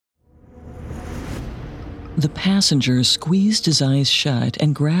The passenger squeezed his eyes shut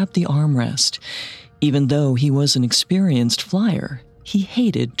and grabbed the armrest. Even though he was an experienced flyer, he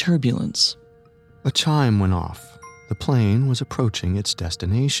hated turbulence. A chime went off. The plane was approaching its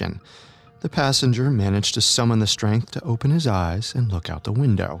destination. The passenger managed to summon the strength to open his eyes and look out the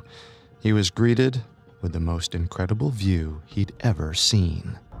window. He was greeted with the most incredible view he'd ever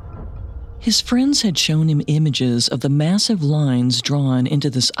seen. His friends had shown him images of the massive lines drawn into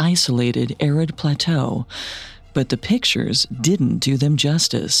this isolated, arid plateau, but the pictures didn't do them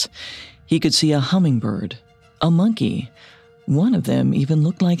justice. He could see a hummingbird, a monkey. One of them even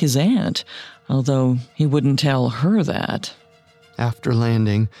looked like his aunt, although he wouldn't tell her that. After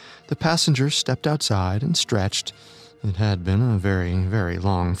landing, the passenger stepped outside and stretched. It had been a very, very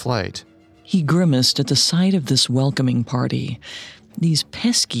long flight. He grimaced at the sight of this welcoming party. These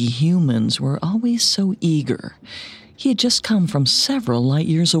pesky humans were always so eager. He had just come from several light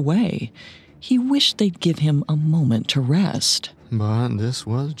years away. He wished they'd give him a moment to rest. But this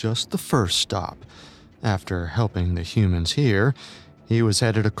was just the first stop. After helping the humans here, he was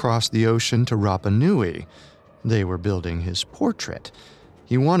headed across the ocean to Rapa Nui. They were building his portrait.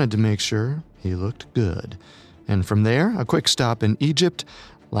 He wanted to make sure he looked good. And from there, a quick stop in Egypt.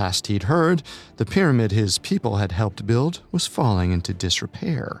 Last he'd heard, the pyramid his people had helped build was falling into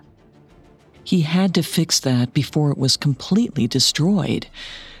disrepair. He had to fix that before it was completely destroyed.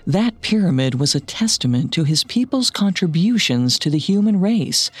 That pyramid was a testament to his people's contributions to the human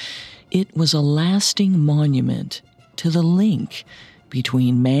race. It was a lasting monument to the link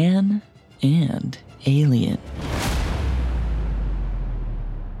between man and alien.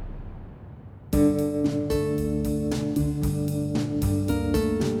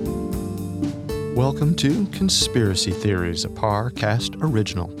 Welcome to Conspiracy Theories, a Parcast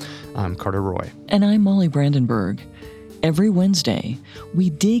original. I'm Carter Roy. And I'm Molly Brandenburg. Every Wednesday,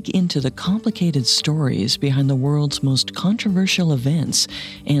 we dig into the complicated stories behind the world's most controversial events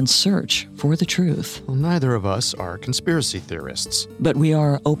and search for the truth. Well, neither of us are conspiracy theorists. But we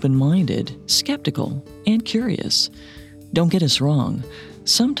are open-minded, skeptical, and curious. Don't get us wrong.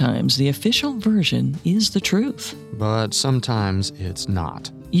 Sometimes the official version is the truth. But sometimes it's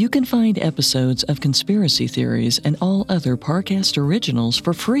not. You can find episodes of Conspiracy Theories and all other Parcast originals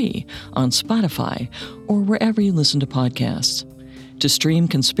for free on Spotify or wherever you listen to podcasts. To stream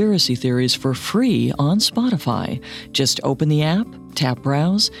Conspiracy Theories for free on Spotify, just open the app, tap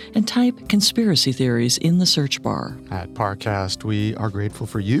Browse, and type Conspiracy Theories in the search bar. At Parcast, we are grateful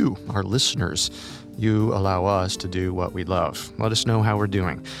for you, our listeners. You allow us to do what we love. Let us know how we're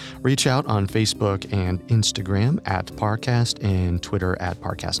doing. Reach out on Facebook and Instagram at Parcast and Twitter at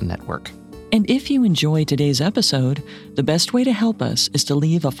Parcast Network. And if you enjoy today's episode, the best way to help us is to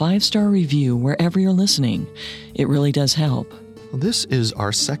leave a 5-star review wherever you're listening. It really does help. This is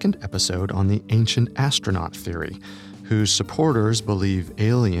our second episode on the ancient astronaut theory, whose supporters believe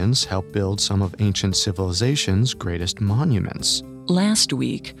aliens helped build some of ancient civilization's greatest monuments. Last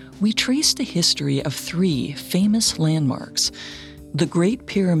week, we traced the history of 3 famous landmarks: the Great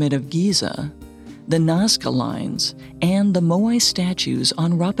Pyramid of Giza, the Nazca Lines, and the Moai statues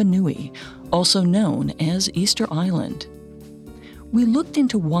on Rapa Nui, also known as Easter Island. We looked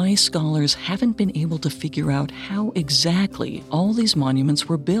into why scholars haven't been able to figure out how exactly all these monuments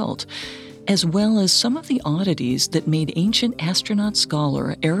were built, as well as some of the oddities that made ancient astronaut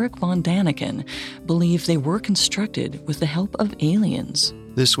scholar Erich von Däniken believe they were constructed with the help of aliens.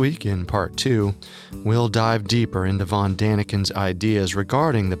 This week, in Part 2, we'll dive deeper into von Däniken's ideas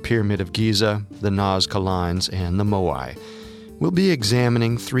regarding the Pyramid of Giza, the Nazca Lines, and the Moai. We'll be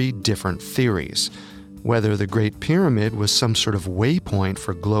examining 3 different theories: whether the Great Pyramid was some sort of waypoint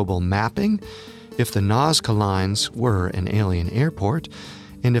for global mapping, if the Nazca Lines were an alien airport,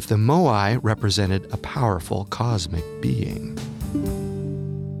 and if the Moai represented a powerful cosmic being.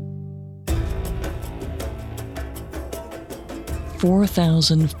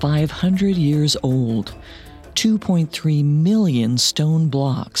 "4,500 years old, 2.3 million stone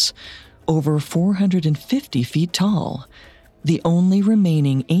blocks, over 450 feet tall, the only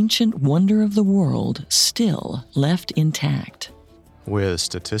remaining ancient wonder of the world still left intact." With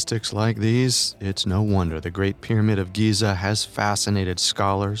statistics like these, it's no wonder the Great Pyramid of Giza has fascinated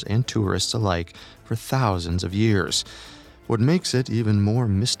scholars and tourists alike for thousands of years. What makes it even more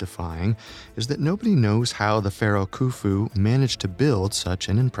mystifying is that nobody knows how the pharaoh Khufu managed to build such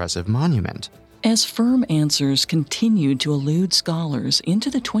an impressive monument. As firm answers continued to elude scholars into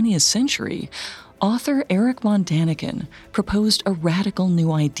the 20th century, author Erich von Däniken proposed a radical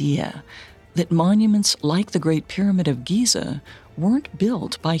new idea: that monuments like the Great Pyramid of Giza weren't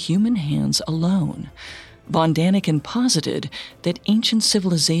built by human hands alone. Von Daniken posited that ancient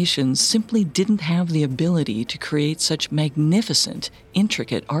civilizations simply didn't have the ability to create such magnificent,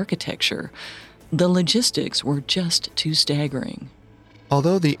 intricate architecture. The logistics were just too staggering.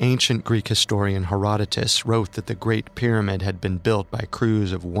 Although the ancient Greek historian Herodotus wrote that the Great Pyramid had been built by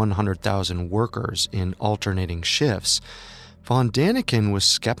crews of 100,000 workers in alternating shifts, Von Daniken was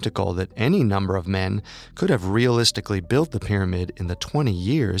skeptical that any number of men could have realistically built the pyramid in the 20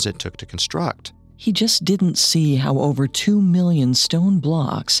 years it took to construct. He just didn't see how over 2 million stone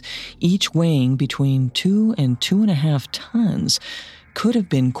blocks, each weighing between 2 and 2.5 tons, could have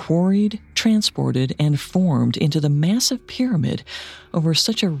been quarried, transported, and formed into the massive pyramid over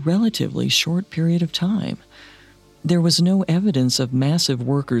such a relatively short period of time. There was no evidence of massive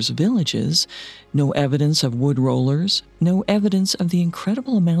workers' villages, no evidence of wood rollers, no evidence of the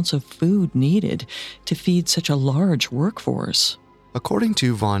incredible amounts of food needed to feed such a large workforce. According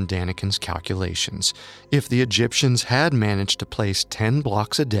to von Daniken's calculations, if the Egyptians had managed to place 10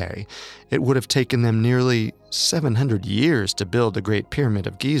 blocks a day, it would have taken them nearly 700 years to build the Great Pyramid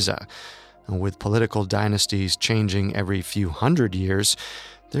of Giza. With political dynasties changing every few hundred years,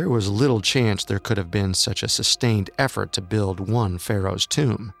 there was little chance there could have been such a sustained effort to build one pharaoh's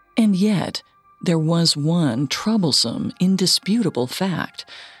tomb. And yet, there was one troublesome, indisputable fact.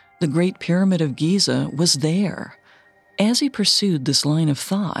 The Great Pyramid of Giza was there. As he pursued this line of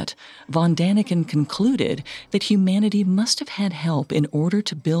thought, von Daniken concluded that humanity must have had help in order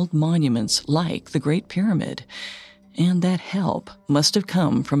to build monuments like the Great Pyramid. And that help must have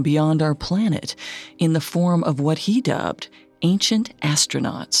come from beyond our planet in the form of what he dubbed ancient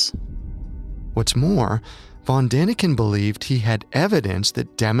astronauts. What's more, von Daniken believed he had evidence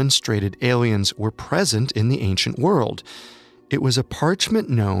that demonstrated aliens were present in the ancient world. It was a parchment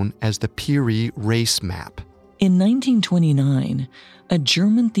known as the Piri race map. In 1929, a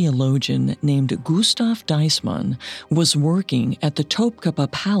German theologian named Gustav Deismann was working at the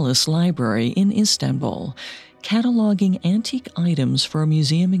Topkapi Palace Library in Istanbul, cataloging antique items for a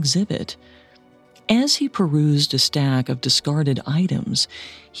museum exhibit. As he perused a stack of discarded items,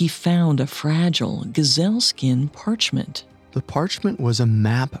 he found a fragile gazelle skin parchment. The parchment was a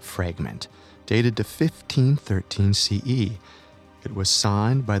map fragment dated to 1513 CE. It was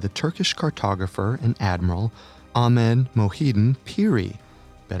signed by the Turkish cartographer and admiral Ahmed Mohidin Piri,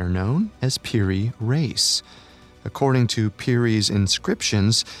 better known as Piri Reis. According to Piri's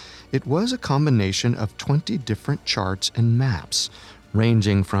inscriptions, it was a combination of 20 different charts and maps,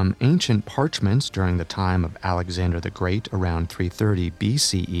 ranging from ancient parchments during the time of Alexander the Great around 330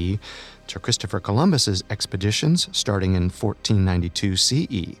 BCE to Christopher Columbus's expeditions starting in 1492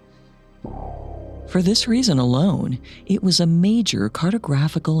 CE. For this reason alone, it was a major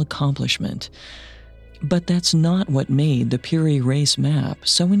cartographical accomplishment. But that's not what made the Piri race map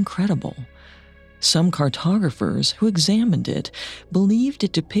so incredible. Some cartographers who examined it believed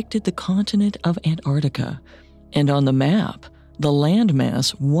it depicted the continent of Antarctica, and on the map, the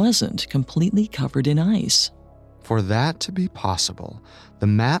landmass wasn't completely covered in ice. For that to be possible, the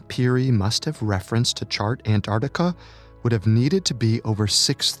map Piri must have referenced to chart Antarctica would have needed to be over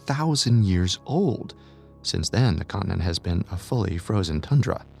 6,000 years old. Since then, the continent has been a fully frozen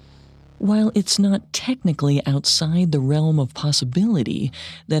tundra. While it's not technically outside the realm of possibility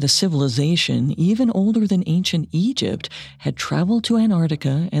that a civilization even older than ancient Egypt had traveled to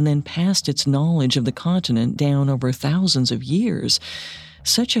Antarctica and then passed its knowledge of the continent down over thousands of years,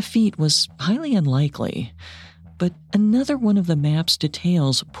 such a feat was highly unlikely. But another one of the map's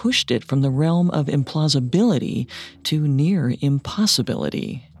details pushed it from the realm of implausibility to near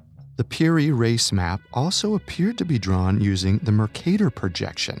impossibility. The Piri race map also appeared to be drawn using the Mercator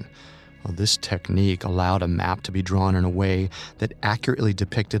projection. Well, this technique allowed a map to be drawn in a way that accurately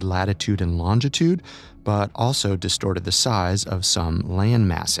depicted latitude and longitude, but also distorted the size of some land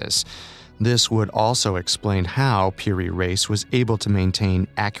masses. This would also explain how Piri Reis was able to maintain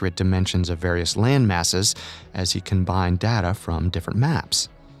accurate dimensions of various land masses as he combined data from different maps.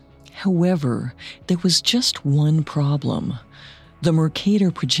 However, there was just one problem. The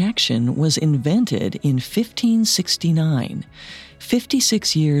Mercator projection was invented in 1569,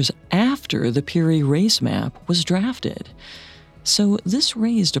 56 years after the Piri race map was drafted. So this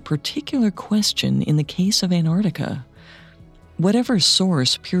raised a particular question in the case of Antarctica. Whatever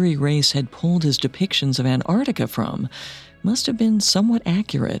source Piri Reis had pulled his depictions of Antarctica from must have been somewhat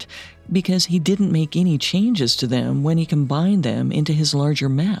accurate, because he didn't make any changes to them when he combined them into his larger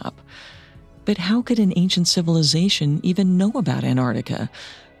map. But how could an ancient civilization even know about Antarctica,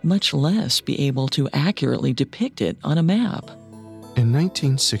 much less be able to accurately depict it on a map? In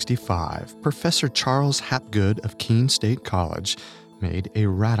 1965, Professor Charles Hapgood of Keene State College made a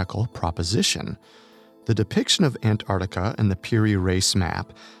radical proposition. The depiction of Antarctica in the Peary Race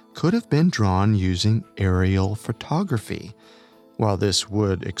map could have been drawn using aerial photography. While this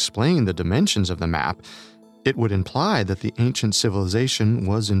would explain the dimensions of the map, it would imply that the ancient civilization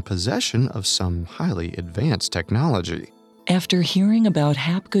was in possession of some highly advanced technology. After hearing about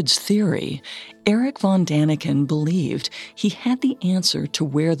Hapgood's theory, Erich von Daniken believed he had the answer to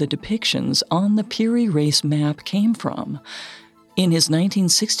where the depictions on the Peary Race map came from. In his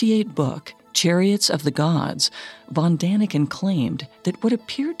 1968 book, Chariots of the Gods, von Daniken claimed that what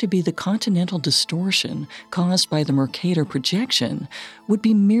appeared to be the continental distortion caused by the Mercator projection would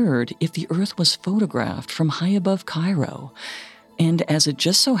be mirrored if the Earth was photographed from high above Cairo. And as it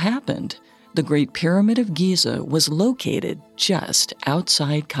just so happened, the Great Pyramid of Giza was located just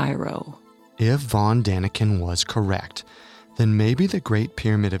outside Cairo. If von Daniken was correct, then maybe the Great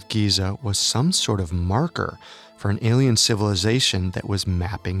Pyramid of Giza was some sort of marker for an alien civilization that was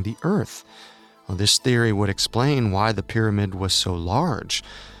mapping the Earth. Well, this theory would explain why the pyramid was so large.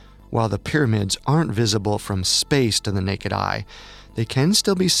 While the pyramids aren't visible from space to the naked eye, they can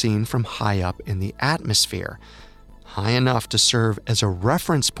still be seen from high up in the atmosphere, high enough to serve as a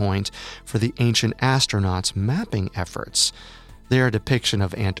reference point for the ancient astronauts' mapping efforts. Their depiction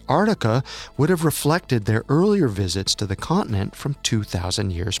of Antarctica would have reflected their earlier visits to the continent from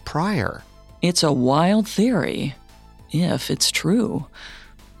 2,000 years prior. It's a wild theory, if it's true.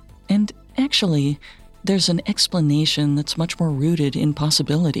 And actually, there's an explanation that's much more rooted in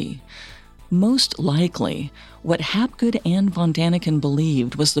possibility. Most likely, what Hapgood and von Daniken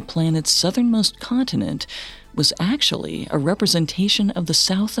believed was the planet's southernmost continent was actually a representation of the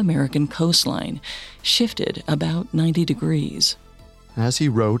South American coastline, shifted about 90 degrees. As he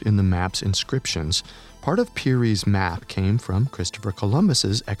wrote in the map's inscriptions, part of Peary's map came from Christopher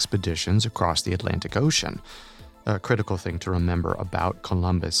Columbus's expeditions across the Atlantic Ocean. A critical thing to remember about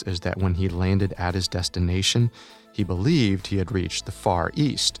Columbus is that when he landed at his destination, he believed he had reached the Far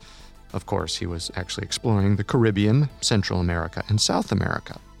East. Of course, he was actually exploring the Caribbean, Central America, and South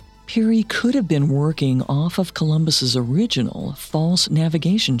America. Peary could have been working off of Columbus's original false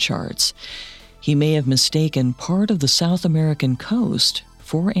navigation charts. He may have mistaken part of the South American coast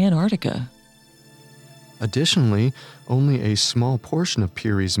for Antarctica. Additionally, only a small portion of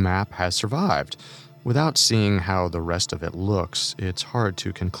Peary's map has survived. Without seeing how the rest of it looks, it's hard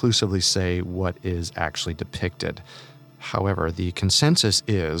to conclusively say what is actually depicted. However, the consensus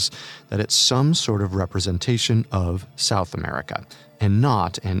is that it's some sort of representation of South America, and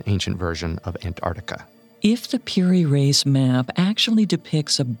not an ancient version of Antarctica. If the Peary Race map actually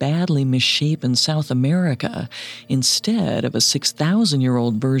depicts a badly misshapen South America instead of a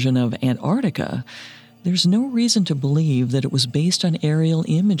 6,000-year-old version of Antarctica, there's no reason to believe that it was based on aerial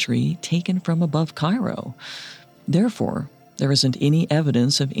imagery taken from above Cairo. Therefore, there isn't any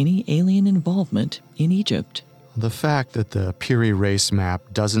evidence of any alien involvement in Egypt. The fact that the Peary Race map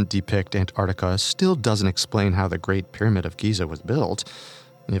doesn't depict Antarctica still doesn't explain how the Great Pyramid of Giza was built.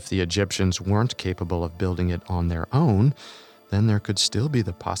 If the Egyptians weren't capable of building it on their own, then there could still be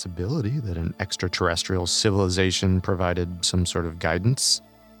the possibility that an extraterrestrial civilization provided some sort of guidance.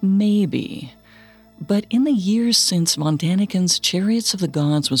 Maybe. But in the years since von Daniken's Chariots of the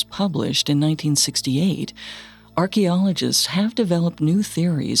Gods was published in 1968, archaeologists have developed new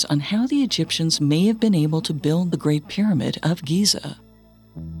theories on how the Egyptians may have been able to build the Great Pyramid of Giza.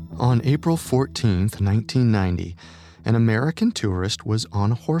 On April 14, 1990, an American tourist was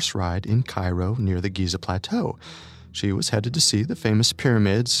on a horse ride in Cairo near the Giza Plateau. She was headed to see the famous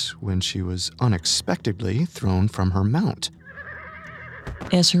pyramids when she was unexpectedly thrown from her mount.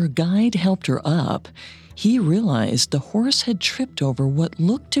 As her guide helped her up, he realized the horse had tripped over what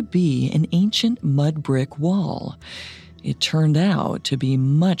looked to be an ancient mud brick wall. It turned out to be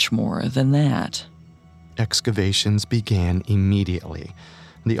much more than that. Excavations began immediately.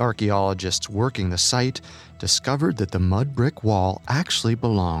 The archaeologists working the site discovered that the mud brick wall actually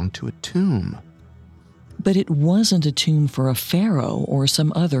belonged to a tomb. But it wasn't a tomb for a pharaoh or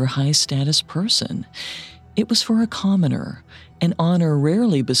some other high-status person. It was for a commoner, an honor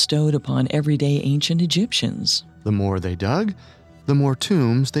rarely bestowed upon everyday ancient Egyptians. The more they dug, the more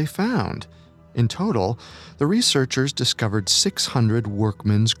tombs they found. In total, the researchers discovered 600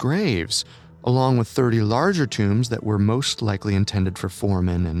 workmen's graves, along with 30 larger tombs that were most likely intended for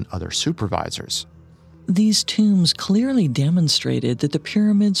foremen and other supervisors. These tombs clearly demonstrated that the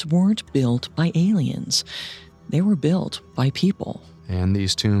pyramids weren't built by aliens. They were built by people. And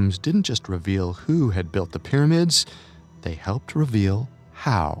these tombs didn't just reveal who had built the pyramids, they helped reveal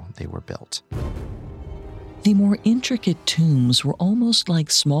how they were built. The more intricate tombs were almost like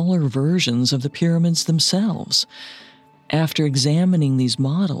smaller versions of the pyramids themselves. After examining these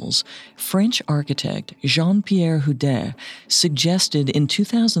models, French architect Jean-Pierre Houdet suggested in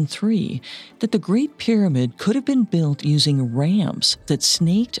 2003 that the Great Pyramid could have been built using ramps that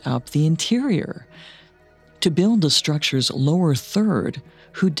snaked up the interior. To build the structure's lower third,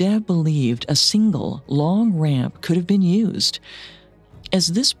 Houdet believed a single, long ramp could have been used. As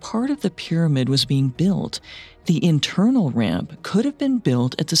this part of the pyramid was being built, the internal ramp could have been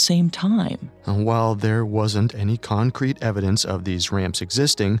built at the same time. While there wasn't any concrete evidence of these ramps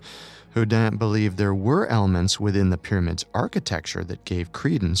existing, Houdet believed there were elements within the pyramid's architecture that gave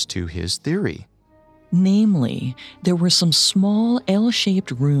credence to his theory. Namely, there were some small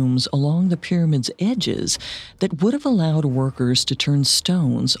L-shaped rooms along the pyramid's edges that would have allowed workers to turn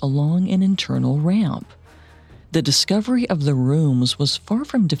stones along an internal ramp. The discovery of the rooms was far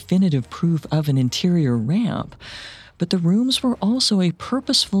from definitive proof of an interior ramp, but the rooms were also a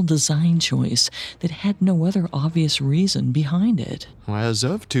purposeful design choice that had no other obvious reason behind it. As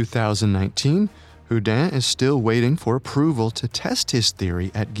of 2019, Houdet is still waiting for approval to test his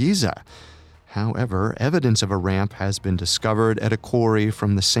theory at Giza. However, evidence of a ramp has been discovered at a quarry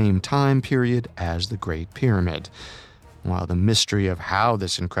from the same time period as the Great Pyramid. While the mystery of how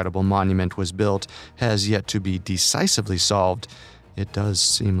this incredible monument was built has yet to be decisively solved, it does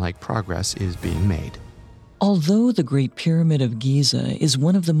seem like progress is being made. Although the Great Pyramid of Giza is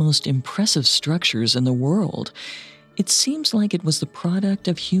one of the most impressive structures in the world, it seems like it was the product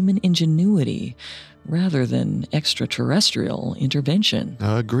of human ingenuity rather than extraterrestrial intervention.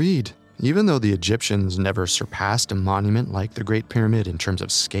 Agreed. Even though the Egyptians never surpassed a monument like the Great Pyramid in terms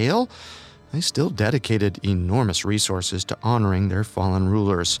of scale, they still dedicated enormous resources to honoring their fallen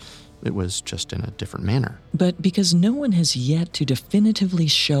rulers. It was just in a different manner. But because no one has yet to definitively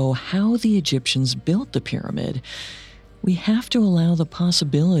show how the Egyptians built the pyramid, we have to allow the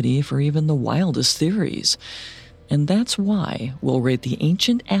possibility for even the wildest theories. And that's why we'll rate the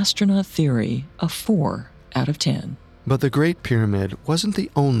ancient astronaut theory a 4 out of 10. But the Great Pyramid wasn't the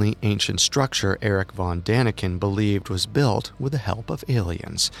only ancient structure Erich von Däniken believed was built with the help of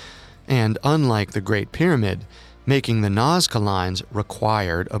aliens. And unlike the Great Pyramid, making the Nazca Lines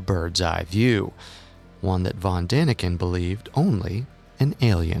required a bird's-eye view, one that von Däniken believed only an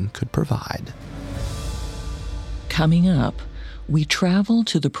alien could provide. Coming up, we travel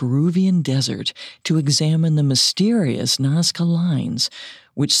to the Peruvian desert to examine the mysterious Nazca Lines,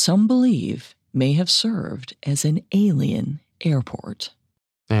 which some believe may have served as an alien airport.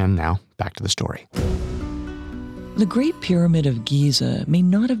 And now, back to the story. The Great Pyramid of Giza may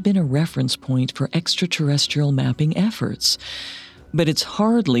not have been a reference point for extraterrestrial mapping efforts, but it's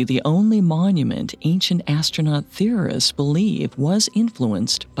hardly the only monument ancient astronaut theorists believe was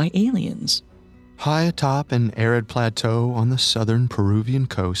influenced by aliens. High atop an arid plateau on the southern Peruvian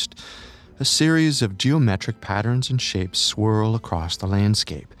coast, a series of geometric patterns and shapes swirl across the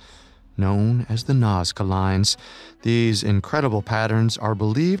landscape. Known as the Nazca Lines, these incredible patterns are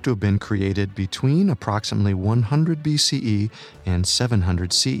believed to have been created between approximately 100 BCE and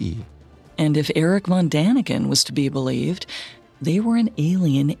 700 CE. And if Erich von Däniken was to be believed, they were an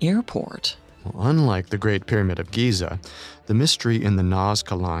alien airport. Well, unlike the Great Pyramid of Giza, the mystery in the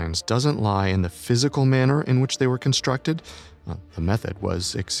Nazca Lines doesn't lie in the physical manner in which they were constructed. The method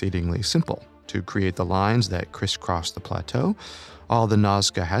was exceedingly simple. To create the lines that crisscrossed the plateau, all the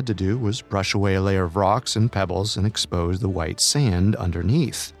Nazca had to do was brush away a layer of rocks and pebbles and expose the white sand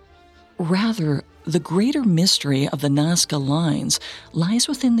underneath. Rather, the greater mystery of the Nazca Lines lies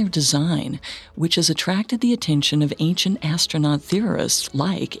within their design, which has attracted the attention of ancient astronaut theorists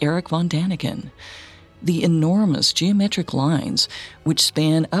like Erich von Däniken. The enormous geometric lines, which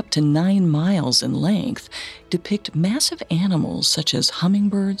span up to 9 miles in length, depict massive animals such as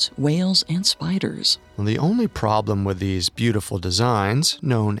hummingbirds, whales, and spiders. The only problem with these beautiful designs,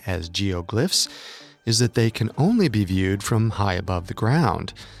 known as geoglyphs, is that they can only be viewed from high above the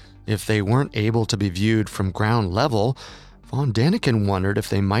ground. If they weren't able to be viewed from ground level, von Däniken wondered if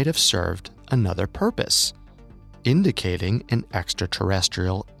they might have served another purpose, indicating an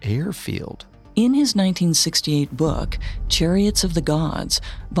extraterrestrial airfield. In his 1968 book, Chariots of the Gods,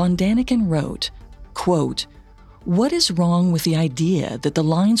 von Däniken wrote, quote, "What is wrong with the idea that the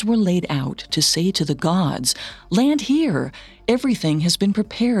lines were laid out to say to the gods, 'Land here, everything has been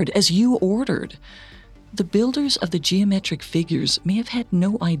prepared as you ordered'? The builders of the geometric figures may have had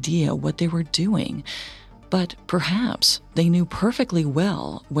no idea what they were doing, but perhaps they knew perfectly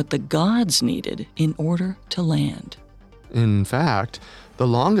well what the gods needed in order to land." In fact, the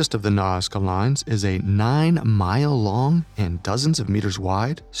longest of the Nazca Lines is a 9-mile-long and dozens of meters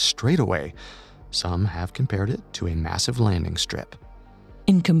wide straightaway. Some have compared it to a massive landing strip.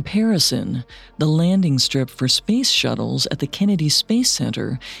 In comparison, the landing strip for space shuttles at the Kennedy Space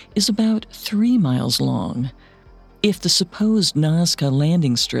Center is about 3 miles long. If the supposed Nazca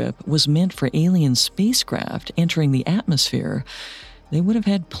landing strip was meant for alien spacecraft entering the atmosphere, they would have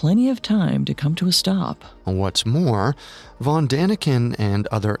had plenty of time to come to a stop. What's more, von Daniken and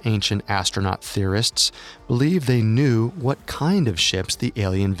other ancient astronaut theorists believe they knew what kind of ships the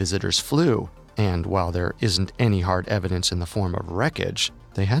alien visitors flew. And while there isn't any hard evidence in the form of wreckage,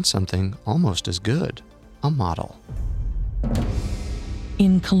 they had something almost as good: a model.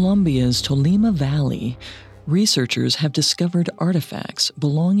 In Colombia's Tolima Valley, researchers have discovered artifacts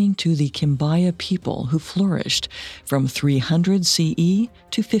belonging to the Quimbaya people who flourished from 300 CE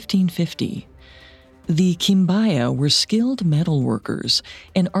to 1550. The Quimbaya were skilled metal workers,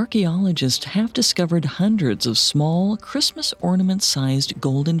 and archaeologists have discovered hundreds of small, Christmas ornament-sized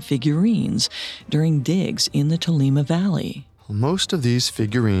golden figurines during digs in the Tolima Valley. Most of these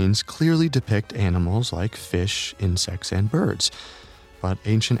figurines clearly depict animals like fish, insects, and birds. But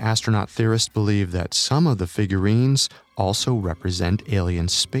ancient astronaut theorists believe that some of the figurines also represent alien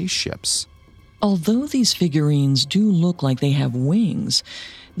spaceships. Although these figurines do look like they have wings,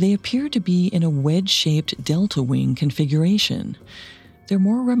 they appear to be in a wedge-shaped delta wing configuration. They're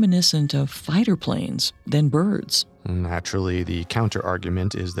more reminiscent of fighter planes than birds. Naturally, the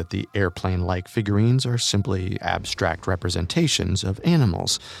counter-argument is that the airplane-like figurines are simply abstract representations of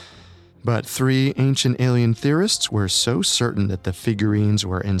animals. But 3 ancient alien theorists were so certain that the figurines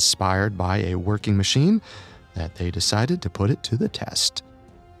were inspired by a working machine that they decided to put it to the test.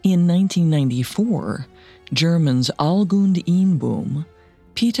 In 1994, Germans Algund Einboom,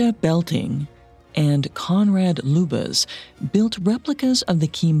 Peter Belting, and Konrad Lubas built replicas of the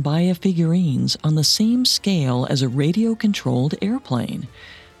Quimbaya figurines on the same scale as a radio-controlled airplane.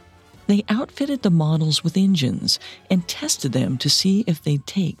 They outfitted the models with engines and tested them to see if they'd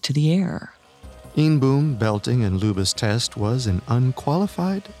take to the air. Einboom, Belting, and Lubas' test was an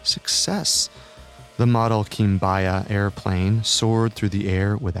unqualified success. The model Quimbaya airplane soared through the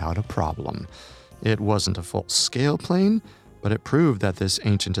air without a problem. It wasn't a full-scale plane, but it proved that this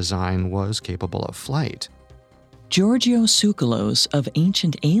ancient design was capable of flight. Giorgio Tsoukalos of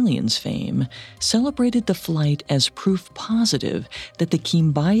Ancient Aliens fame celebrated the flight as proof positive that the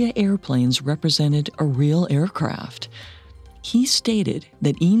Quimbaya airplanes represented a real aircraft. He stated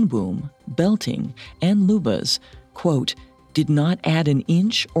that Einboom, Belting, and Lubas, quote, did not add an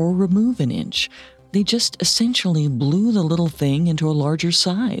inch or remove an inch. They just essentially blew the little thing into a larger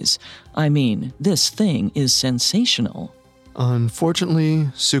size. I mean, this thing is sensational. Unfortunately,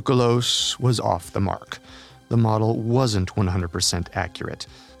 Tsoukalos was off the mark. The model wasn't 100% accurate.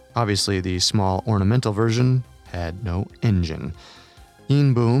 Obviously, the small ornamental version had no engine.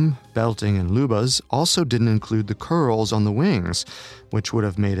 Einboom, Belting, and Lubas also didn't include the curls on the wings, which would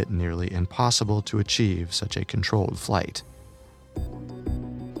have made it nearly impossible to achieve such a controlled flight.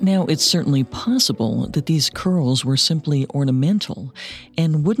 Now, it's certainly possible that these curls were simply ornamental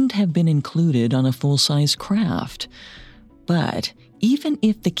and wouldn't have been included on a full-size craft. But even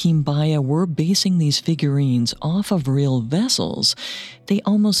if the Quimbaya were basing these figurines off of real vessels, they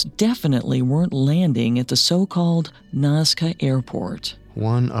almost definitely weren't landing at the so-called Nazca Airport.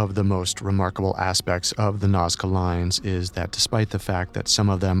 One of the most remarkable aspects of the Nazca Lines is that despite the fact that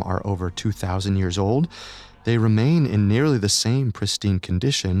some of them are over 2,000 years old, they remain in nearly the same pristine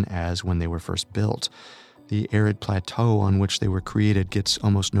condition as when they were first built. The arid plateau on which they were created gets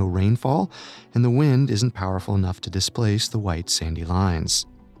almost no rainfall, and the wind isn't powerful enough to displace the white sandy lines.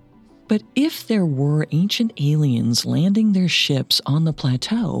 But if there were ancient aliens landing their ships on the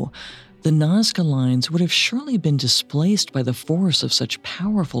plateau, the Nazca Lines would have surely been displaced by the force of such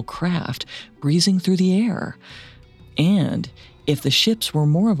powerful craft breezing through the air. And if the ships were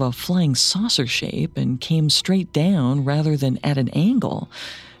more of a flying saucer shape and came straight down rather than at an angle,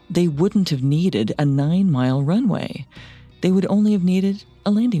 they wouldn't have needed a 9-mile runway. They would only have needed a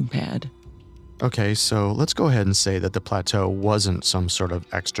landing pad. Okay, so let's go ahead and say that the plateau wasn't some sort of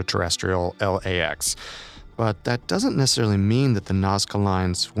extraterrestrial LAX. But that doesn't necessarily mean that the Nazca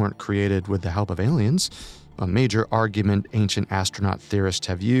Lines weren't created with the help of aliens. A major argument ancient astronaut theorists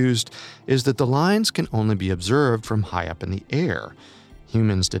have used is that the lines can only be observed from high up in the air.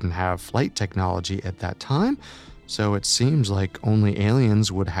 Humans didn't have flight technology at that time, so it seems like only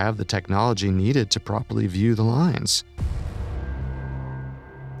aliens would have the technology needed to properly view the lines.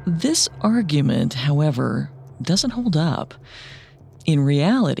 This argument, however, doesn't hold up. In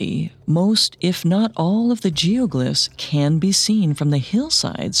reality, most, if not all, of the geoglyphs can be seen from the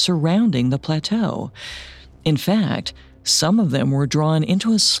hillsides surrounding the plateau. In fact, some of them were drawn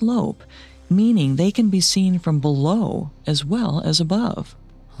into a slope, meaning they can be seen from below as well as above.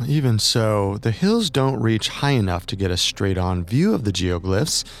 Even so, the hills don't reach high enough to get a straight-on view of the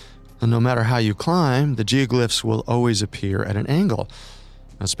geoglyphs, and no matter how you climb, the geoglyphs will always appear at an angle.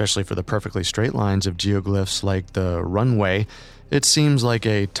 Especially for the perfectly straight lines of geoglyphs like the runway, it seems like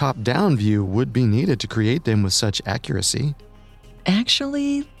a top-down view would be needed to create them with such accuracy.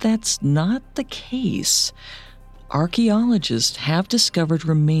 Actually, that's not the case. Archaeologists have discovered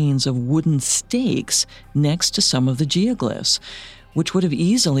remains of wooden stakes next to some of the geoglyphs, which would have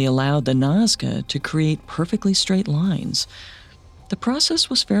easily allowed the Nazca to create perfectly straight lines. The process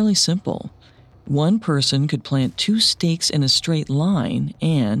was fairly simple. One person could plant 2 stakes in a straight line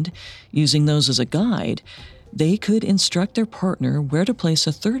and, using those as a guide, they could instruct their partner where to place a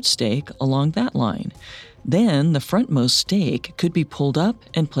 3rd stake along that line. Then the frontmost stake could be pulled up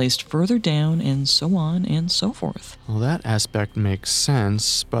and placed further down, and so on and so forth. Well, that aspect makes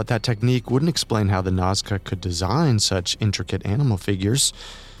sense, but that technique wouldn't explain how the Nazca could design such intricate animal figures.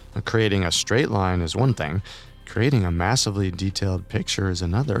 Creating a straight line is one thing. Creating a massively detailed picture is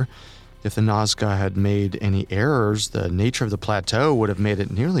another. If the Nazca had made any errors, the nature of the plateau would have made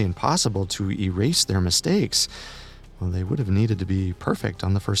it nearly impossible to erase their mistakes. Well, they would have needed to be perfect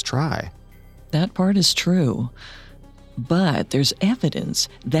on the first try. That part is true. But there's evidence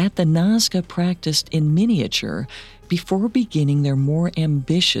that the Nazca practiced in miniature before beginning their more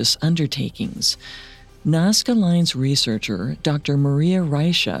ambitious undertakings. Nazca Lines researcher Dr. Maria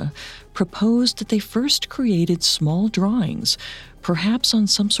Reicha proposed that they first created small drawings, perhaps on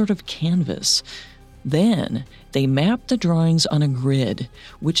some sort of canvas. Then they mapped the drawings on a grid,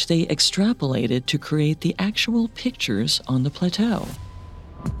 which they extrapolated to create the actual pictures on the plateau.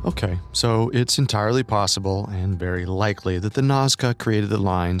 Okay, so it's entirely possible and very likely that the Nazca created the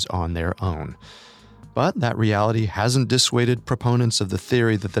lines on their own. But that reality hasn't dissuaded proponents of the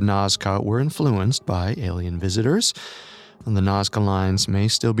theory that the Nazca were influenced by alien visitors. And the Nazca Lines may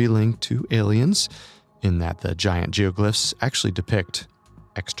still be linked to aliens, in that the giant geoglyphs actually depict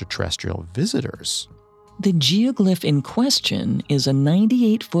extraterrestrial visitors. The geoglyph in question is a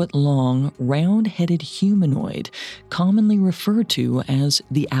 98-foot-long, round-headed humanoid, commonly referred to as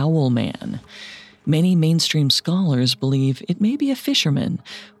the Owl Man. Many mainstream scholars believe it may be a fisherman,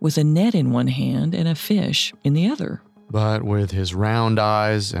 with a net in one hand and a fish in the other. But with his round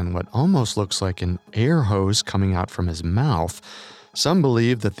eyes and what almost looks like an air hose coming out from his mouth, some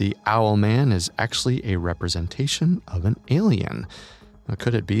believe that the Owl Man is actually a representation of an alien.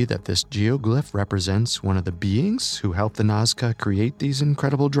 Could it be that this geoglyph represents one of the beings who helped the Nazca create these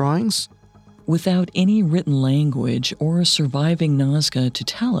incredible drawings? Without any written language or surviving Nazca to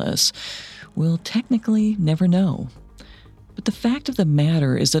tell us, we'll technically never know. But the fact of the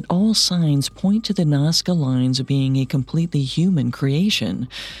matter is that all signs point to the Nazca Lines being a completely human creation,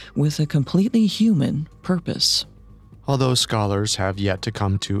 with a completely human purpose. Although scholars have yet to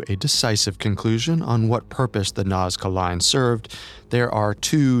come to a decisive conclusion on what purpose the Nazca Lines served, there are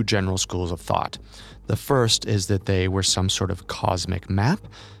 2 general schools of thought. The first is that they were some sort of cosmic map.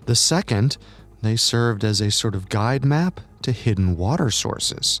 The second, they served as a sort of guide map to hidden water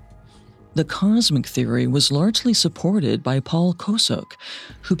sources. The cosmic theory was largely supported by Paul Kosok,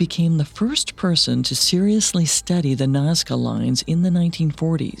 who became the first person to seriously study the Nazca Lines in the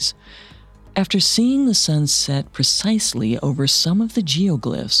 1940s. After seeing the sun set precisely over some of the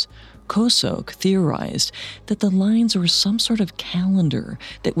geoglyphs, Kosok theorized that the lines were some sort of calendar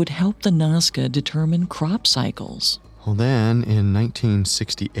that would help the Nazca determine crop cycles. Well, then, in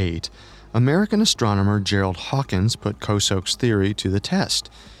 1968, American astronomer Gerald Hawkins put Kosok's theory to the test.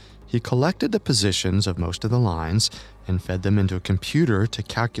 He collected the positions of most of the lines and fed them into a computer to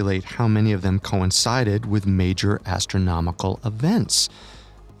calculate how many of them coincided with major astronomical events.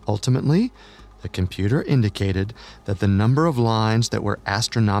 Ultimately, the computer indicated that the number of lines that were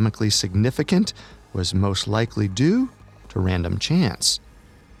astronomically significant was most likely due to random chance.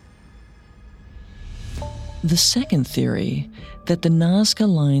 The second theory, that the Nazca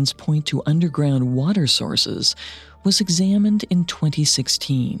Lines point to underground water sources, was examined in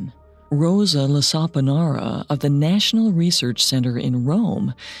 2016. Rosa Lasaponara of the National Research Center in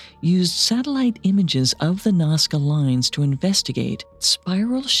Rome used satellite images of the Nazca Lines to investigate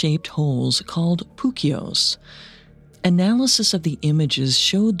spiral-shaped holes called pukios. Analysis of the images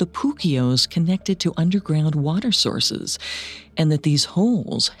showed the pukios connected to underground water sources, and that these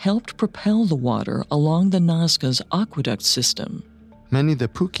holes helped propel the water along the Nazca's aqueduct system. Many of the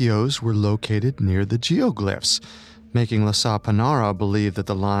pukios were located near the geoglyphs, making Lasaponara believe that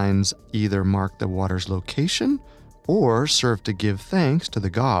the lines either marked the water's location or served to give thanks to the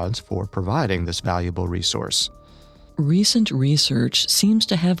gods for providing this valuable resource. Recent research seems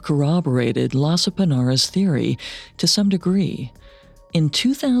to have corroborated Lasaponara's theory to some degree. In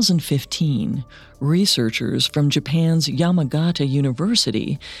 2015, researchers from Japan's Yamagata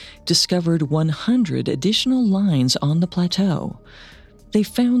University discovered 100 additional lines on the plateau. They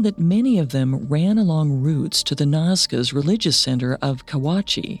found that many of them ran along routes to the Nazca's religious center of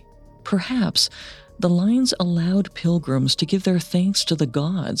Kawachi. Perhaps the lines allowed pilgrims to give their thanks to the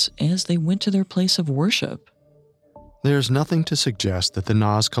gods as they went to their place of worship. There's nothing to suggest that the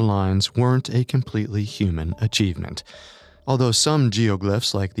Nazca Lines weren't a completely human achievement. Although some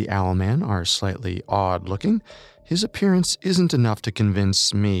geoglyphs like the Owlman are slightly odd-looking, his appearance isn't enough to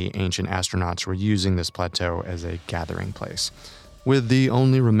convince me ancient astronauts were using this plateau as a gathering place. With the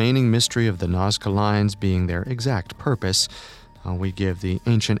only remaining mystery of the Nazca Lines being their exact purpose, we give the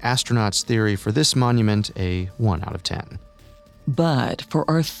ancient astronauts theory for this monument a 1 out of 10. But for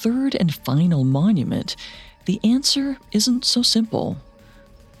our third and final monument, the answer isn't so simple.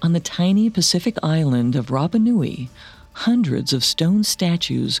 On the tiny Pacific island of Rapa Nui, hundreds of stone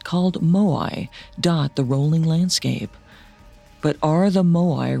statues called Moai dot the rolling landscape. But are the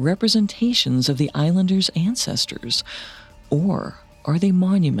Moai representations of the islanders' ancestors, or are they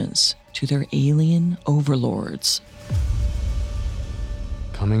monuments to their alien overlords?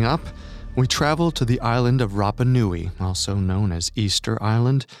 Coming up, we travel to the island of Rapa Nui, also known as Easter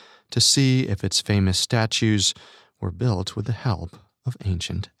Island, to see if its famous statues were built with the help of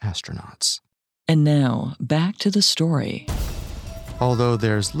ancient astronauts. And now, back to the story. Although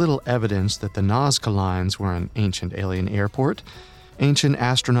there's little evidence that the Nazca Lines were an ancient alien airport, ancient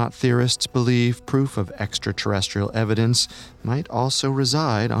astronaut theorists believe proof of extraterrestrial evidence might also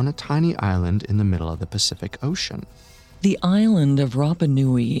reside on a tiny island in the middle of the Pacific Ocean. The island of Rapa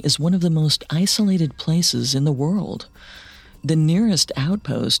Nui is one of the most isolated places in the world. The nearest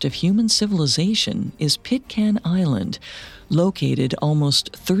outpost of human civilization is Pitcairn Island, located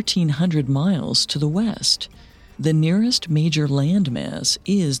almost 1,300 miles to the west. The nearest major landmass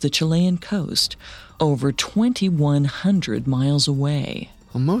is the Chilean coast, over 2,100 miles away.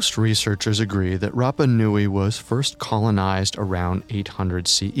 Well, most researchers agree that Rapa Nui was first colonized around 800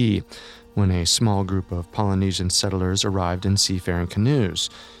 CE, when a small group of Polynesian settlers arrived in seafaring canoes.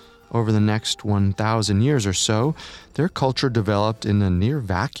 Over the next 1,000 years or so, their culture developed in a near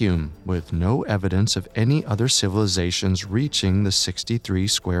vacuum, with no evidence of any other civilizations reaching the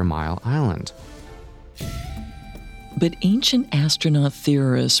 63-square-mile island. But ancient astronaut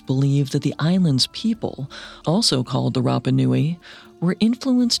theorists believe that the island's people, also called the Rapa Nui, were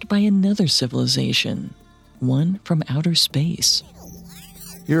influenced by another civilization, one from outer space.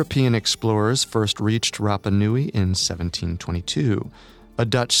 European explorers first reached Rapa Nui in 1722. A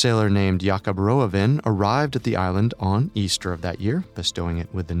Dutch sailor named Jacob Roavin arrived at the island on Easter of that year, bestowing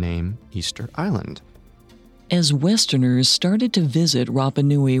it with the name Easter Island. As Westerners started to visit Rapa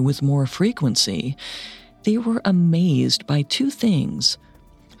Nui with more frequency, they were amazed by two things.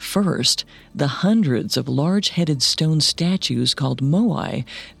 First, the hundreds of large-headed stone statues called Moai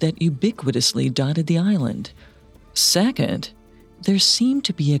that ubiquitously dotted the island. Second, there seemed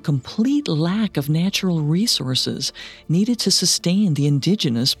to be a complete lack of natural resources needed to sustain the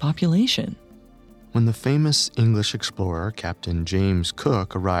indigenous population. When the famous English explorer Captain James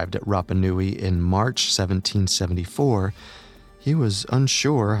Cook arrived at Rapa Nui in March 1774, he was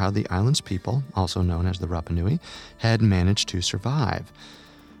unsure how the island's people, also known as the Rapa Nui, had managed to survive.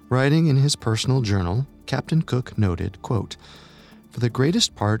 Writing in his personal journal, Captain Cook noted, quote, "For the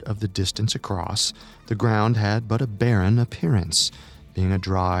greatest part of the distance across, the ground had but a barren appearance, being a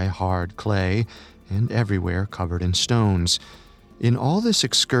dry, hard clay, and everywhere covered in stones. In all this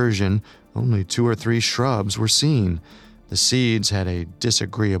excursion, only 2 or 3 shrubs were seen. The seeds had a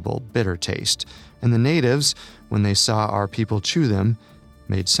disagreeable, bitter taste, and the natives, when they saw our people chew them,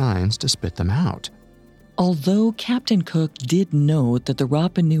 made signs to spit them out." Although Captain Cook did note that the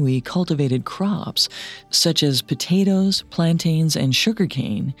Rapa Nui cultivated crops, such as potatoes, plantains, and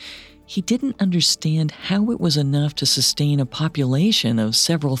sugarcane, he didn't understand how it was enough to sustain a population of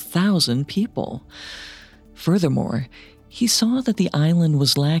several thousand people. Furthermore, he saw that the island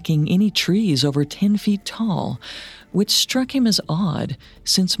was lacking any trees over 10 feet tall, which struck him as odd,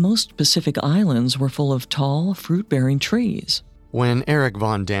 since most Pacific islands were full of tall, fruit-bearing trees. When Eric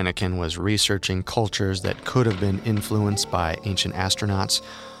von Daniken was researching cultures that could have been influenced by ancient astronauts,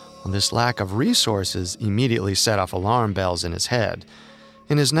 this lack of resources immediately set off alarm bells in his head.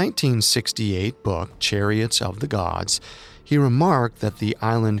 In his 1968 book, Chariots of the Gods, he remarked that the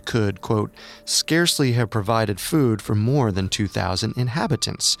island could, quote, "scarcely have provided food for more than 2,000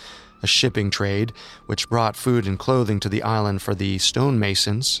 inhabitants. A shipping trade, which brought food and clothing to the island for the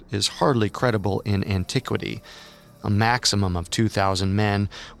stonemasons, is hardly credible in antiquity. A maximum of 2,000 men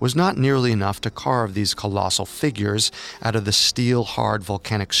was not nearly enough to carve these colossal figures out of the steel-hard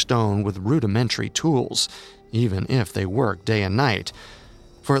volcanic stone with rudimentary tools, even if they worked day and night.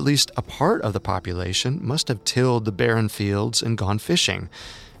 For at least a part of the population must have tilled the barren fields and gone fishing,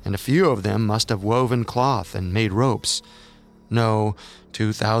 and a few of them must have woven cloth and made ropes. No,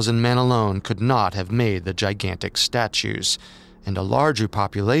 2,000 men alone could not have made the gigantic statues, and a larger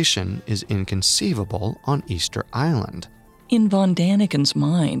population is inconceivable on Easter Island. In von Daniken's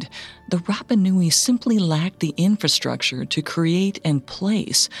mind, the Rapa Nui simply lacked the infrastructure to create and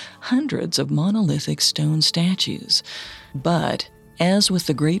place hundreds of monolithic stone statues. But, as with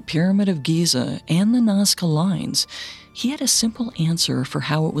the Great Pyramid of Giza and the Nazca Lines, he had a simple answer for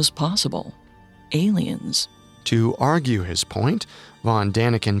how it was possible: aliens. To argue his point, von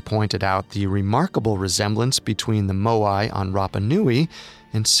Daniken pointed out the remarkable resemblance between the Moai on Rapa Nui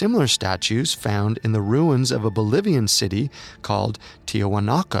and similar statues found in the ruins of a Bolivian city called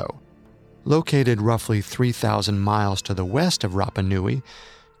Tiahuanaco. Located roughly 3,000 miles to the west of Rapa Nui,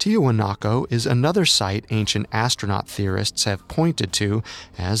 Tiahuanaco is another site ancient astronaut theorists have pointed to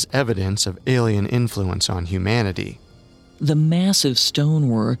as evidence of alien influence on humanity. The massive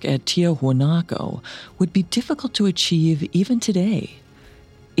stonework at Tiahuanaco would be difficult to achieve even today.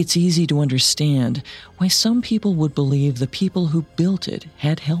 It's easy to understand why some people would believe the people who built it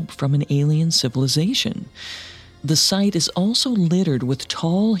had help from an alien civilization. The site is also littered with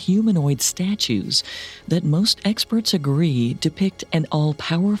tall humanoid statues that most experts agree depict an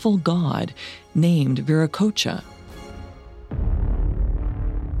all-powerful god named Viracocha.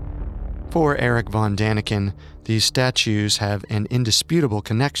 For Eric von Daniken, these statues have an indisputable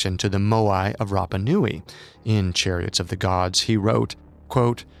connection to the Moai of Rapa Nui. In Chariots of the Gods, he wrote,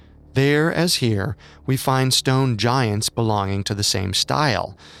 quote, "There, as here, we find stone giants belonging to the same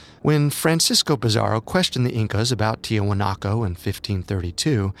style. When Francisco Pizarro questioned the Incas about Tiahuanaco in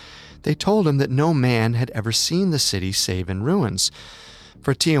 1532, they told him that no man had ever seen the city save in ruins,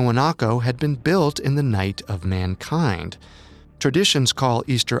 for Tiahuanaco had been built in the night of mankind. Traditions call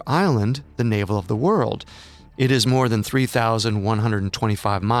Easter Island the navel of the world. It is more than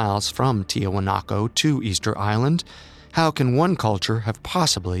 3,125 miles from Tiahuanaco to Easter Island. How can one culture have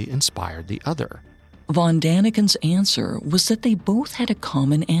possibly inspired the other?" Von Daniken's answer was that they both had a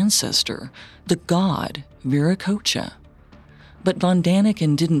common ancestor, the god Viracocha. But von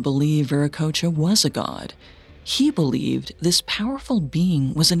Daniken didn't believe Viracocha was a god. He believed this powerful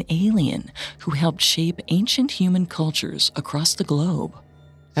being was an alien who helped shape ancient human cultures across the globe.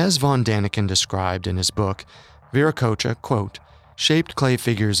 As von Daniken described in his book, Viracocha, quote, "shaped clay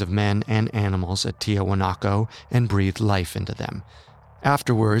figures of men and animals at Tiahuanaco and breathed life into them.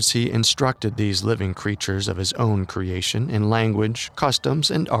 Afterwards, he instructed these living creatures of his own creation in language, customs,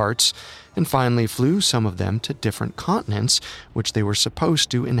 and arts, and finally flew some of them to different continents which they were supposed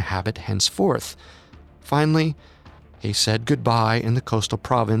to inhabit henceforth. Finally, he said goodbye in the coastal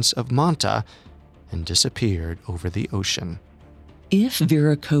province of Manta and disappeared over the ocean." If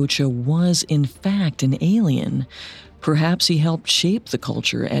Viracocha was in fact an alien, perhaps he helped shape the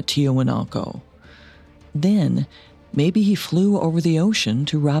culture at Tiahuanaco. Then, maybe he flew over the ocean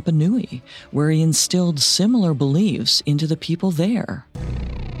to Rapa Nui, where he instilled similar beliefs into the people there.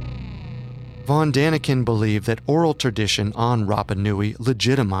 Von Daniken believed that oral tradition on Rapa Nui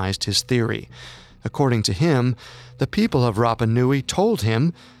legitimized his theory. According to him, the people of Rapa Nui told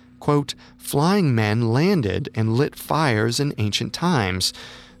him, quote, "flying men landed and lit fires in ancient times.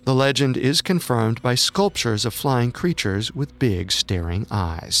 The legend is confirmed by sculptures of flying creatures with big staring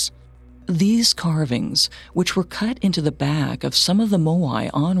eyes." These carvings, which were cut into the back of some of the Moai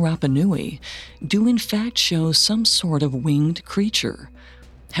on Rapa Nui, do in fact show some sort of winged creature.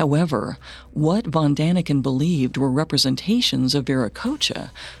 However, what von Daniken believed were representations of Viracocha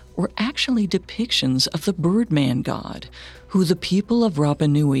were actually depictions of the Birdman god, who the people of Rapa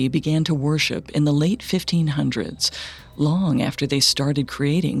Nui began to worship in the late 1500s, long after they started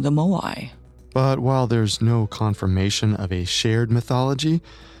creating the Moai. But while there's no confirmation of a shared mythology,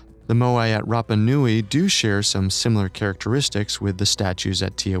 the Moai at Rapa Nui do share some similar characteristics with the statues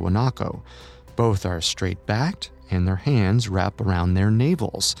at Tiahuanaco. Both are straight-backed, and their hands wrap around their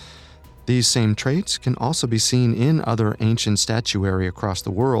navels. These same traits can also be seen in other ancient statuary across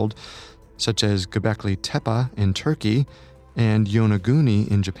the world, such as Göbekli Tepe in Turkey and Yonaguni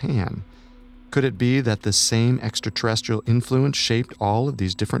in Japan. Could it be that the same extraterrestrial influence shaped all of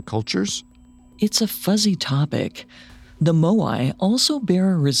these different cultures? It's a fuzzy topic. The Moai also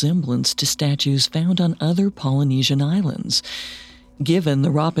bear a resemblance to statues found on other Polynesian islands. Given the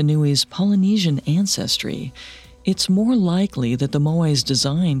Rapa Nui's Polynesian ancestry, It's more likely that the Moai's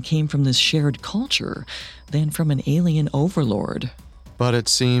design came from this shared culture than from an alien overlord. But it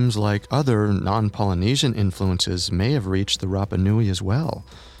seems like other non-Polynesian influences may have reached the Rapa Nui as well.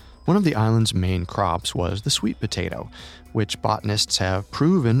 One of the island's main crops was the sweet potato, which botanists have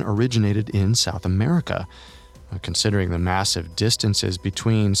proven originated in South America. Considering the massive distances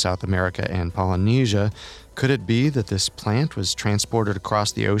between South America and Polynesia, could it be that this plant was transported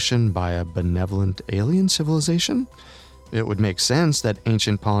across the ocean by a benevolent alien civilization? It would make sense that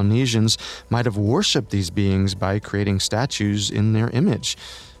ancient Polynesians might have worshipped these beings by creating statues in their image.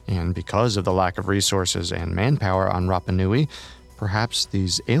 And because of the lack of resources and manpower on Rapa Nui, perhaps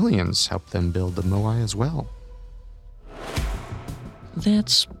these aliens helped them build the Moai as well.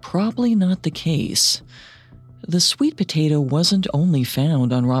 That's probably not the case. The sweet potato wasn't only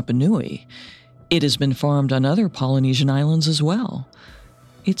found on Rapa Nui. It has been farmed on other Polynesian islands as well.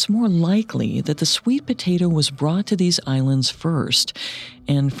 It's more likely that the sweet potato was brought to these islands first,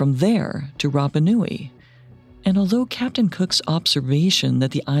 and from there to Rapa Nui. And although Captain Cook's observation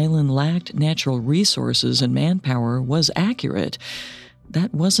that the island lacked natural resources and manpower was accurate,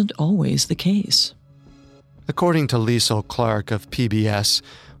 that wasn't always the case. According to Liesl Clark of PBS,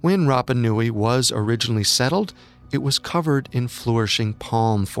 when Rapa Nui was originally settled, it was covered in flourishing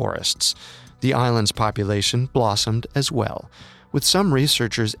palm forests. The island's population blossomed as well, with some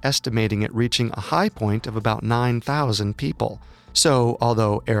researchers estimating it reaching a high point of about 9,000 people. So,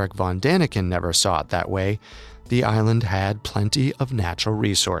 although Eric von Daniken never saw it that way, the island had plenty of natural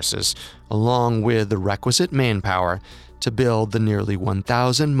resources, along with the requisite manpower to build the nearly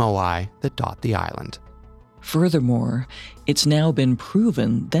 1,000 moai that dot the island. Furthermore, it's now been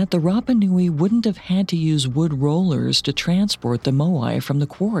proven that the Rapa Nui wouldn't have had to use wood rollers to transport the moai from the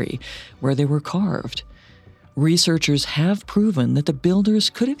quarry where they were carved. Researchers have proven that the builders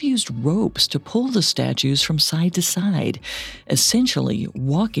could have used ropes to pull the statues from side to side, essentially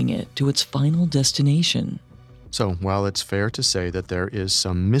walking it to its final destination. So, while it's fair to say that there is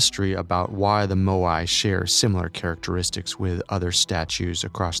some mystery about why the Moai share similar characteristics with other statues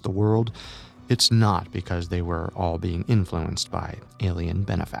across the world, it's not because they were all being influenced by alien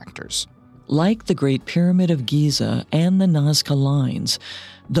benefactors. Like the Great Pyramid of Giza and the Nazca Lines,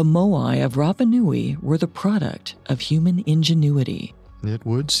 the Moai of Rapa Nui were the product of human ingenuity. It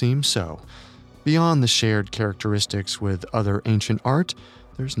would seem so. Beyond the shared characteristics with other ancient art,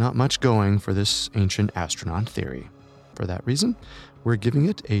 there's not much going for this ancient astronaut theory. For that reason, we're giving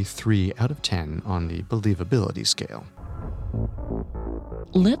it a 3 out of 10 on the believability scale.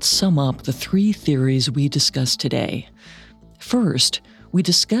 Let's sum up the 3 theories we discussed today. First, we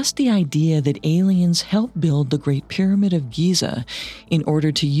discussed the idea that aliens helped build the Great Pyramid of Giza in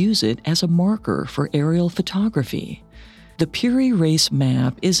order to use it as a marker for aerial photography. The Piri Reis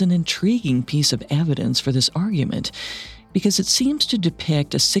map is an intriguing piece of evidence for this argument because it seems to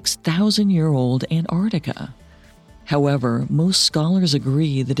depict a 6,000-year-old Antarctica. However, most scholars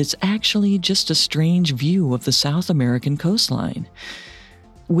agree that it's actually just a strange view of the South American coastline.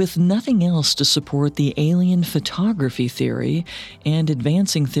 With nothing else to support the alien photography theory and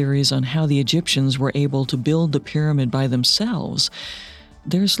advancing theories on how the Egyptians were able to build the pyramid by themselves,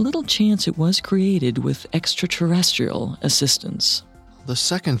 there's little chance it was created with extraterrestrial assistance. The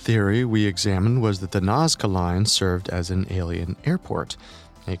second theory we examined was that the Nazca Lines served as an alien airport.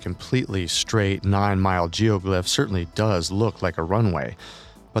 A completely straight 9-mile geoglyph certainly does look like a runway,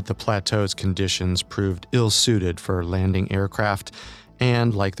 but the plateau's conditions proved ill-suited for landing aircraft,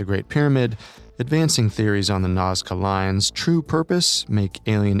 and like the Great Pyramid, advancing theories on the Nazca Lines' true purpose make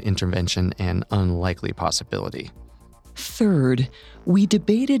alien intervention an unlikely possibility. Third, we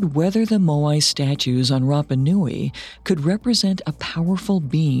debated whether the Moai statues on Rapa Nui could represent a powerful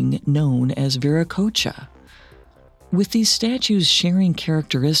being known as Viracocha. With these statues sharing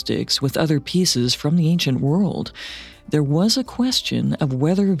characteristics with other pieces from the ancient world, there was a question of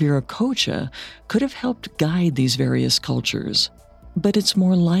whether Viracocha could have helped guide these various cultures. But it's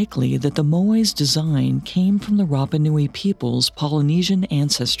more likely that the Moai's design came from the Rapa Nui people's Polynesian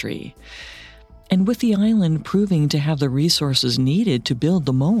ancestry. And with the island proving to have the resources needed to build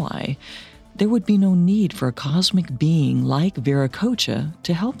the Moai, there would be no need for a cosmic being like Viracocha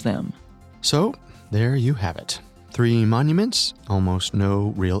to help them. So, there you have it. 3 monuments, almost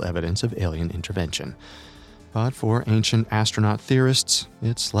no real evidence of alien intervention. But for ancient astronaut theorists,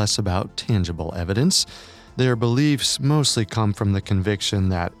 it's less about tangible evidence. Their beliefs mostly come from the conviction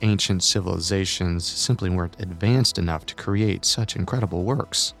that ancient civilizations simply weren't advanced enough to create such incredible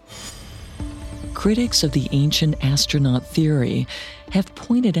works. Critics of the ancient astronaut theory have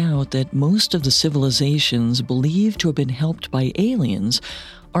pointed out that most of the civilizations believed to have been helped by aliens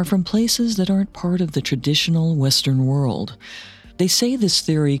are from places that aren't part of the traditional Western world. They say this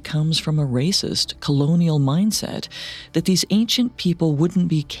theory comes from a racist, colonial mindset that these ancient people wouldn't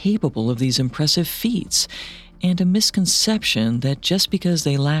be capable of these impressive feats, and a misconception that just because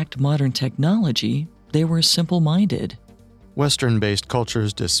they lacked modern technology, they were simple-minded. Western-based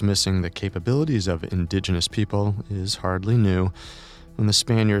cultures dismissing the capabilities of indigenous people is hardly new. When the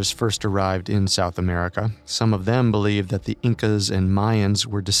Spaniards first arrived in South America, some of them believed that the Incas and Mayans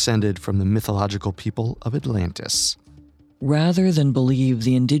were descended from the mythological people of Atlantis. Rather than believe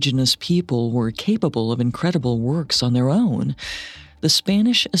the indigenous people were capable of incredible works on their own, the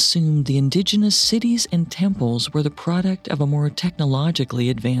Spanish assumed the indigenous cities and temples were the product of a more technologically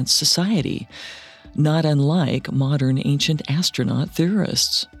advanced society, not unlike modern ancient astronaut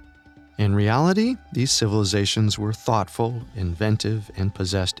theorists. In reality, these civilizations were thoughtful, inventive, and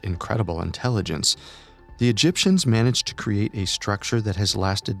possessed incredible intelligence. The Egyptians managed to create a structure that has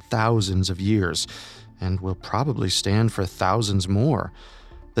lasted thousands of years and will probably stand for thousands more.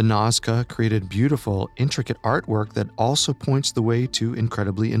 The Nazca created beautiful, intricate artwork that also points the way to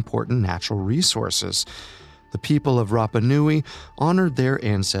incredibly important natural resources. The people of Rapa Nui honored their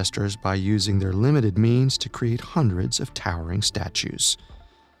ancestors by using their limited means to create hundreds of towering statues.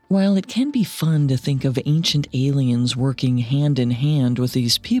 While it can be fun to think of ancient aliens working hand in hand with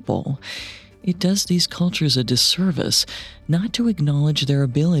these people, it does these cultures a disservice not to acknowledge their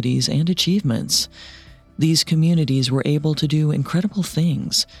abilities and achievements. These communities were able to do incredible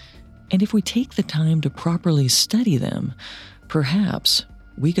things, and if we take the time to properly study them, perhaps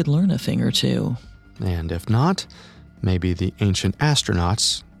we could learn a thing or two. And if not, maybe the ancient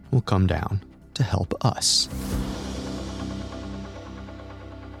astronauts will come down to help us.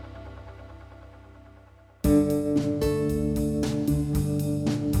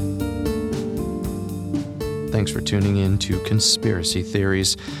 Thanks for tuning in to Conspiracy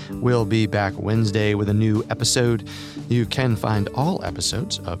Theories. We'll be back Wednesday with a new episode. You can find all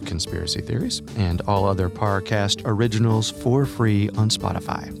episodes of Conspiracy Theories and all other Parcast originals for free on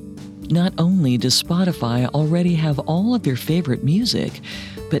Spotify. Not only does Spotify already have all of your favorite music,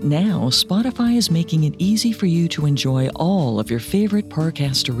 but now Spotify is making it easy for you to enjoy all of your favorite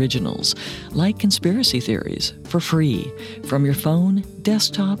Parcast originals, like Conspiracy Theories, for free from your phone,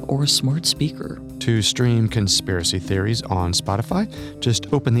 desktop, or smart speaker. To stream Conspiracy Theories on Spotify,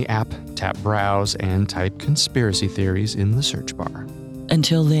 just open the app, tap Browse, and type Conspiracy Theories in the search bar.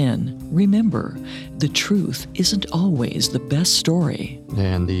 Until then, remember, the truth isn't always the best story.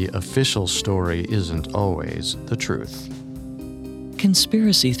 And the official story isn't always the truth.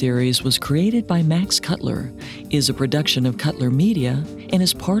 Conspiracy Theories was created by Max Cutler, is a production of Cutler Media, and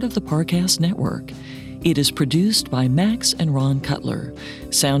is part of the Parcast Network. It is produced by Max and Ron Cutler,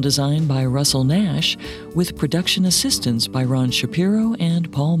 sound design by Russell Nash, with production assistance by Ron Shapiro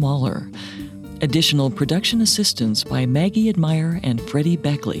and Paul Mahler. Additional production assistance by Maggie Admire and Freddie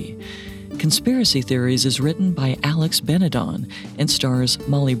Beckley. Conspiracy Theories is written by Alex Benedon and stars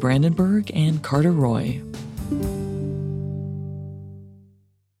Molly Brandenburg and Carter Roy.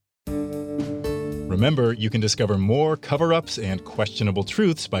 Remember, you can discover more cover-ups and questionable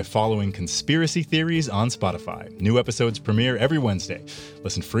truths by following Conspiracy Theories on Spotify. New episodes premiere every Wednesday.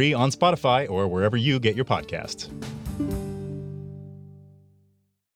 Listen free on Spotify or wherever you get your podcasts.